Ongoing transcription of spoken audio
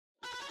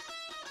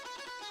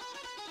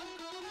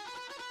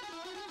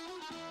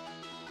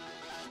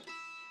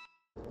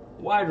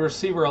Wide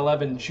receiver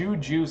 11,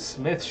 JuJu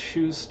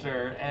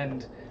Smith-Schuster,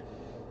 and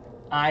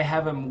I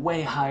have him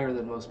way higher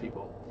than most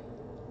people.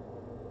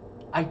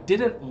 I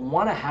didn't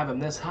want to have him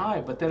this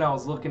high, but then I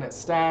was looking at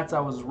stats,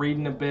 I was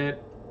reading a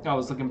bit, I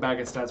was looking back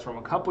at stats from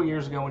a couple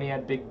years ago when he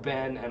had Big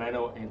Ben, and I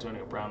know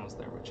Antonio Brown was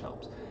there, which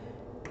helps.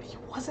 But he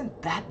wasn't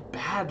that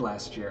bad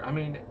last year. I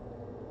mean,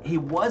 he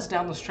was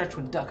down the stretch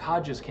when Duck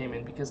Hodges came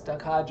in, because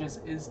Duck Hodges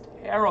is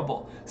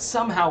terrible.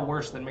 Somehow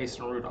worse than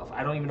Mason Rudolph.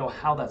 I don't even know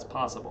how that's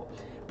possible.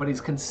 But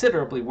he's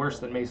considerably worse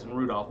than Mason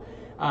Rudolph.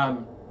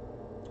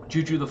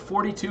 JuJu, the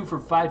 42 for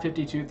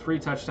 552, 3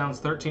 touchdowns,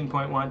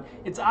 13.1.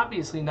 It's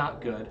obviously not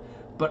good,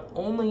 but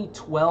only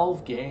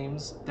 12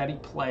 games that he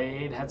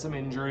played, had some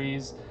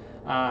injuries.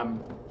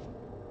 And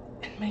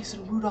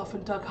Mason Rudolph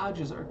and Duck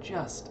Hodges are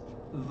just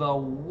the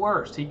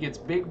worst. He gets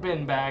Big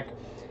Ben back.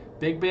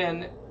 Big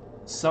Ben,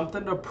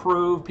 something to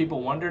prove.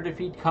 People wondered if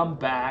he'd come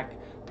back.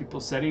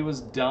 People said he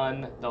was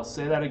done. They'll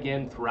say that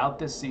again throughout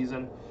this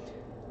season.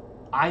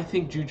 I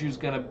think JuJu's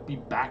going to be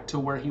back to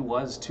where he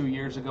was 2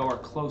 years ago or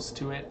close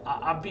to it.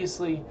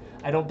 Obviously,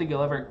 I don't think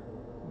he'll ever...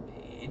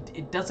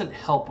 It doesn't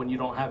help when you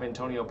don't have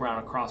Antonio Brown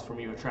across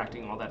from you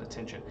attracting all that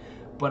attention.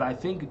 But I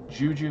think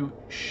JuJu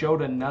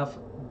showed enough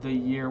the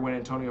year when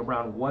Antonio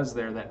Brown was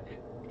there that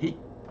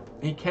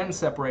he can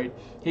separate.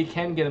 He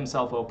can get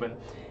himself open.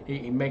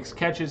 He makes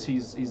catches.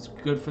 He's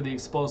good for the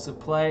explosive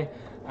play.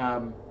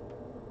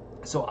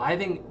 So I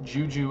think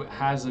JuJu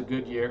has a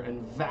good year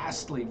and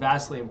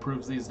vastly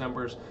improves these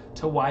numbers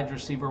to wide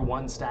receiver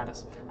 1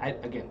 status. I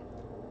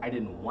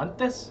didn't want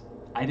this.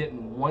 I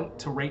didn't want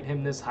to rate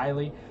him this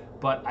highly,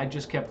 but I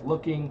just kept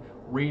looking,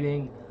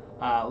 reading,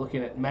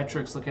 looking at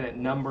metrics, looking at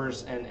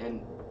numbers,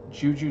 and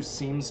JuJu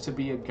seems to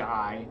be a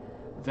guy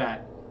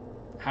that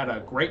had a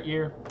great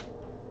year,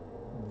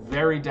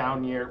 very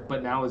down year,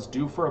 but now is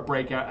due for a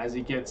breakout as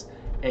he gets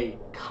a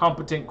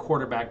competent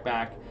quarterback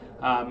back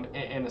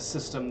in a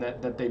system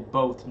that they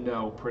both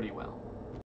know pretty well.